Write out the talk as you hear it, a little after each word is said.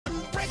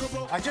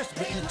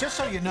just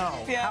so you know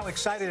how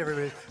excited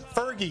everybody is,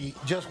 Fergie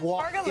just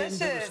walked into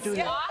the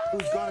studio.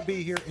 Who's going to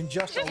be here in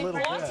just a little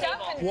bit.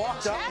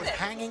 Walked up, was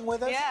hanging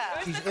with us. Yeah.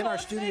 She's in our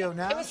studio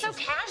now. It was so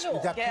casual.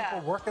 We've got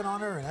people working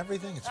on her and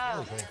everything. It's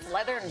really great.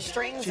 Leather and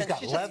strings. She's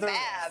got leather,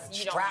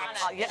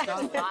 straps.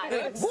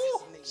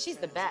 She's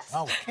the best.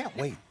 Oh, can't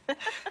wait.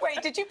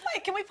 Wait,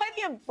 can we play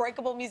the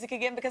Unbreakable music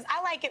again? Because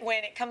I like it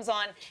when it comes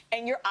on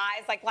and your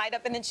eyes like light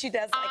up and then she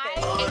does like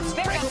this.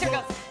 There it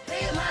goes.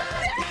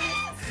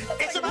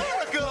 It's a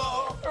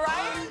miracle!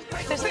 Right?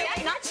 There's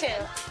not two.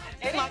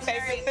 It's my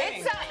favorite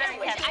thing.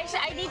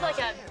 I need like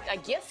a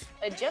GIF,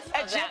 a GIF of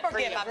that for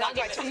you. I'll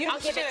give it to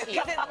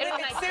you.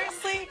 It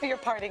seriously for your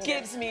party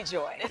gives me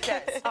joy. It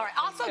does. All right.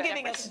 Also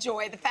giving us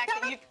joy, the fact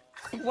that you...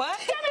 What?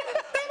 Damn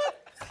it!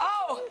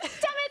 Oh! Damn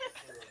it!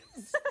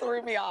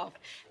 Threw me off.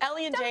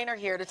 Ellie and Jane are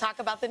here to talk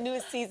about the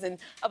newest season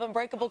of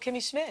Unbreakable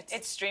Kimmy Schmidt.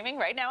 It's streaming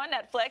right now on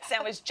Netflix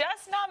and was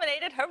just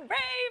nominated,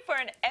 hooray, for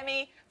an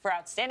Emmy for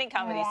Outstanding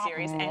Comedy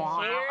Series. And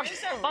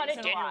here's a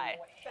reason why.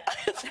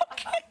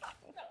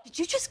 Did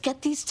you just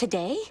get these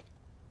today?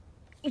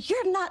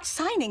 You're not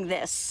signing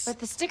this. But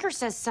the sticker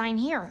says sign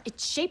here.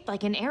 It's shaped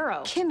like an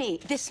arrow. Kimmy,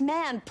 this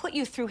man put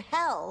you through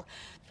hell.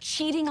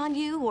 Cheating on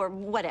you or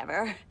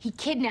whatever. He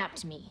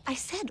kidnapped me. I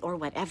said or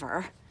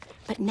whatever.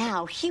 But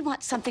now he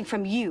wants something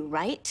from you,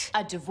 right?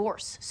 A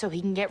divorce, so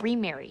he can get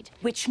remarried.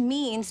 Which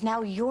means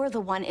now you're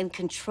the one in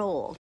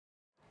control.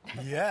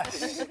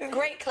 Yes.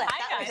 Great clip.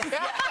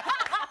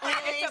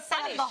 It's a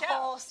funny the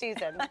whole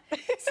season.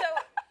 So,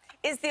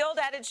 is the old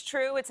adage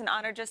true? It's an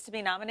honor just to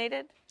be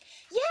nominated?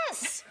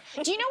 Yes.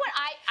 Do you know what?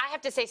 I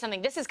have to say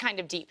something. This is kind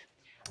of deep.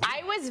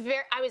 I was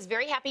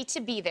very happy to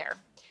be there,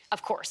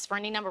 of course, for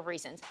any number of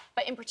reasons,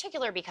 but in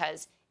particular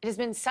because it has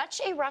been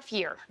such a rough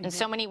year in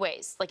so many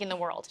ways, like in the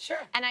world. Sure.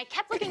 And I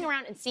kept looking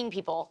around and seeing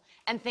people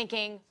and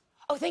thinking,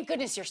 oh, thank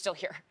goodness you're still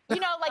here. You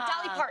know, like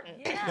Dolly Parton.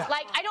 Yeah.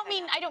 Like, I don't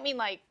mean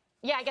like,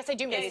 yeah, I guess I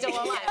do mean still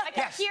alive. Like,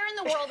 you're here in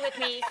the world with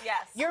me.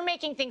 Yes. You're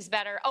making things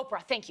better.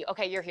 Oprah, thank you.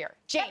 Okay, you're here.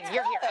 Jane,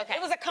 you're here. Okay.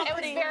 It was a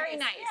comforting. It was very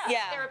nice.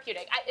 Yeah.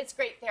 Therapeutic. It's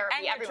great therapy.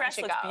 And your Everyone dress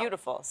should looks go.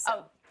 beautiful. So.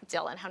 Oh,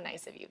 Dylan, how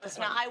nice of you.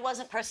 Now, I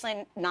wasn't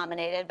personally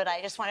nominated, but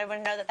I just want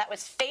everyone to know that that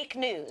was fake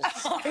news.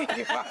 Oh,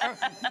 you are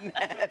a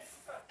mess.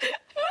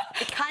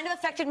 It kind of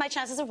affected my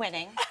chances of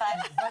winning,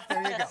 but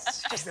there you go.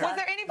 Is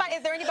there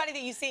anybody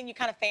that you see and you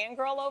kind of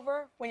fangirl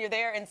over when you're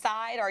there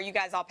inside, or are you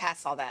guys all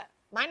past all that?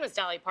 Mine was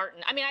Dolly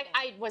Parton. I mean,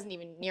 I wasn't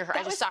even near her.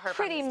 I just saw her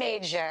pretty from the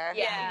stage. major.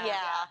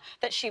 Yeah.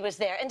 That she was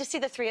there. And to see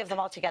the three of them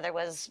all together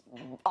was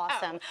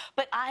awesome.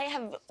 But I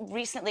have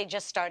recently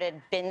just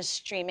started binge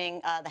streaming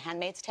The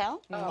Handmaid's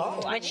Tale,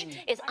 which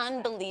is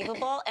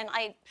unbelievable. And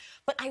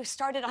but I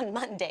started on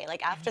Monday,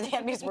 like after the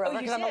Emmys were over,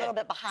 because I'm a little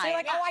bit behind. So you're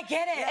like, oh, I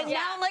get it. And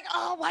now I'm like,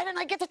 oh, why didn't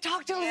I get to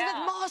talk to Elizabeth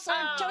Moss or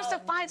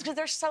Joseph Fiennes? Because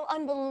they're so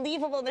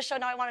unbelievable in the show.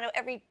 Now I want to know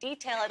every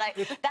detail. And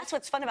that's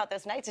what's fun about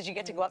those nights is you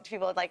get to go up to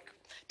people and like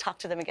talk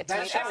to them and get to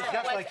That show is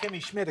just like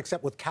Kimmy Schmidt,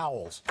 except with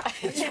cowls.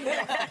 With cows.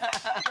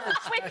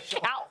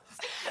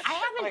 I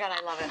haven't. Oh my God,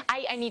 I love it.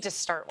 I need to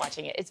start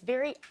watching it. It's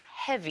very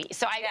heavy.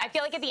 So I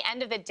feel like at the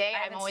end of the day,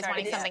 I'm always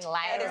wanting something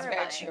lighter. That is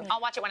very true. I'll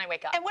watch it when I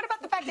wake up. And what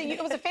about the fact that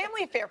it was a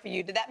family affair for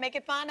you? Did that make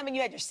it fun? I mean,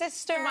 you had your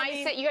sister.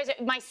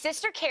 My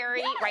sister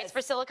Carrie writes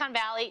for Silicon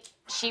Valley.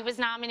 She was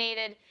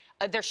nominated.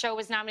 Their show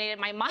was nominated.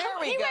 My mom. There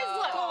we go.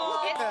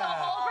 Look, it's the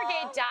whole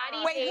brigade.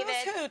 Dottie, Wait, David.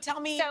 who's who? Tell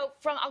me. So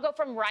I'll go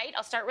from right.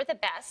 I'll start with the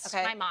best.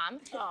 Okay. My mom.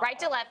 Right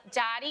to left.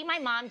 Dottie, my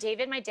mom.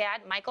 David, my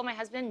dad. Michael, my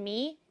husband.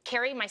 Me.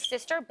 Carrie, my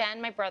sister. Ben,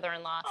 my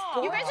brother-in-law.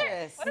 You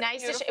guys are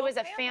nice. It was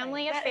a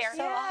family affair.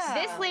 So awesome.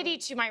 This lady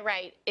to my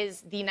right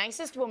is the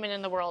nicest woman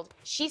in the world.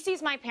 She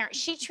sees my parents.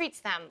 She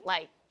treats them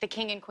like the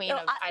king and queen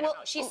of, I don't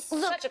know. She's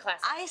such a class.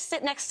 I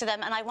sit next to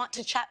them and I want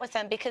to chat with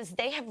them because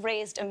they have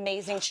raised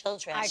amazing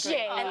children. I agree.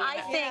 And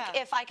I think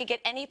if I could get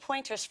any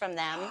pointers from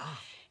them,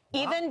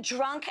 even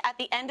drunk at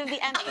the end of the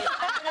Emmys,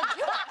 I'm going to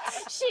do it.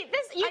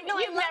 You've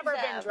never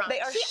been drunk.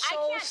 They are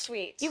so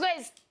sweet. You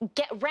guys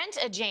rent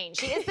a Jane.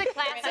 She is the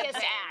classiest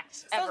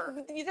act ever.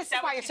 So this is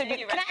why you're so good.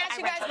 Can I ask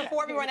you guys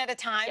before we run out of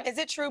time, is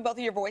it true both of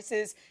your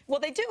voices, well,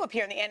 they do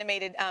appear in the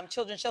animated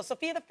children's show,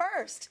 Sofia the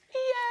First?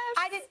 Yes.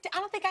 I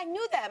don't think I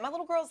knew that. My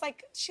little girl's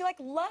like, she like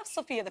loves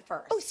Sofia the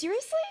First. Oh,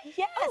 seriously?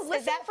 Yes. Oh, listen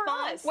is that for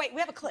fun? us. Wait, we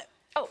have a clip.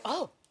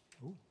 Oh.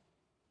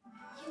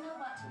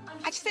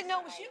 I just didn't know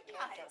it was you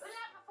guys.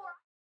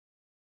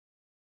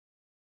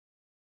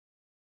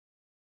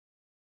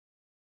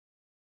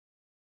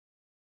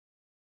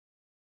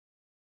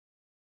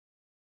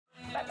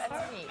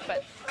 That's me,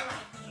 but...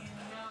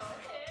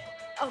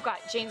 Oh, God,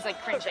 Jane's,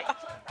 like, cringing. Is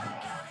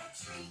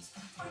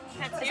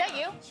that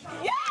you?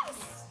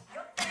 Yes!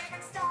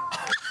 That's so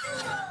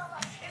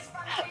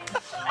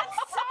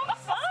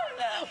fun!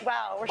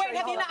 Wow. Wait,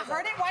 have you not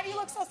heard it? Why do you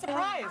look so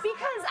surprised?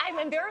 Because I'm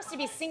embarrassed to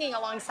be singing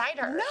alongside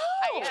her. No!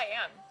 I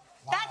am.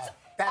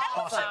 That's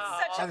awesome.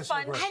 Such such a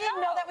fun show. I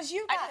didn't know that was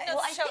you guys.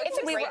 It's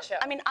a great show.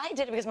 I mean, I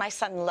did it because my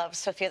son loves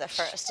Sofia the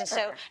First, and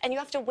so you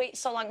have to wait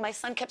so long. My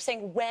son kept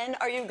saying, "When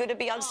are you going to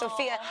be on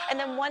Sofia?" And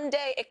then one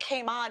day it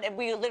came on, and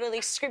we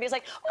literally screamed. He was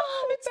like,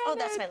 "Oh,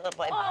 that's my little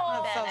boy."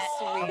 Oh, that's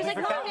so sweet. He was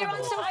like, "Mom, you're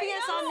on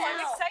Sophia's on now." I'm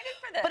excited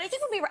for this. But I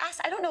think when we were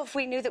asked, I don't know if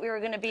we knew that we were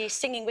going to be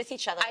singing with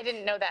each other. I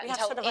didn't know that we have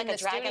until sort of in like the a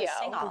dragon studio.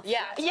 sing-off.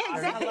 Yeah,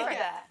 exactly. I love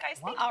that. Guys,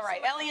 thank All you right,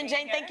 so much Ellie for and being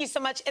Jane, here. thank you so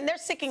much. And they're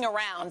sticking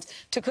around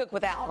to cook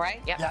with Al,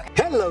 right? Yeah.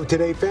 Hello,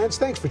 Today fans.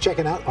 Thanks for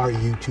checking out our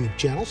YouTube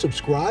channel.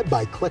 Subscribe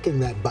by clicking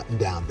that button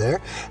down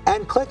there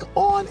and click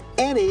on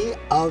any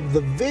of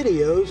the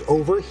videos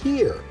over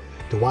here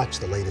to watch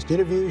the latest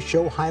interviews,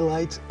 show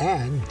highlights,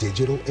 and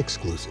digital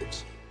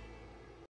exclusives.